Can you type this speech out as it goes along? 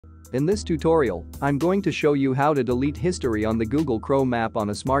In this tutorial, I'm going to show you how to delete history on the Google Chrome app on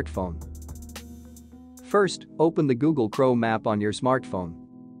a smartphone. First, open the Google Chrome app on your smartphone.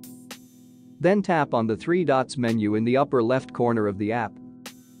 Then tap on the three dots menu in the upper left corner of the app.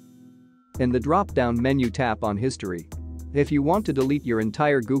 In the drop-down menu, tap on History. If you want to delete your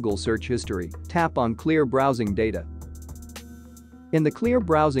entire Google search history, tap on Clear Browsing Data. In the Clear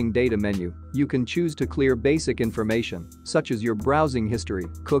Browsing Data menu, you can choose to clear basic information, such as your browsing history,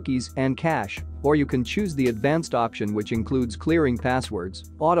 cookies, and cache, or you can choose the advanced option, which includes clearing passwords,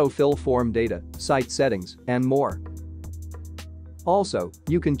 autofill form data, site settings, and more. Also,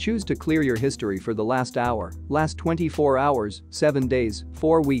 you can choose to clear your history for the last hour, last 24 hours, 7 days,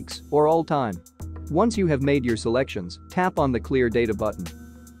 4 weeks, or all time. Once you have made your selections, tap on the Clear Data button.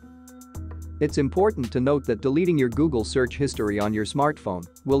 It's important to note that deleting your Google search history on your smartphone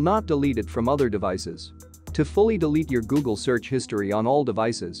will not delete it from other devices. To fully delete your Google search history on all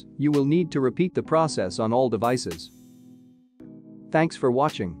devices, you will need to repeat the process on all devices. Thanks for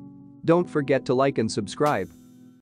watching. Don't forget to like and subscribe.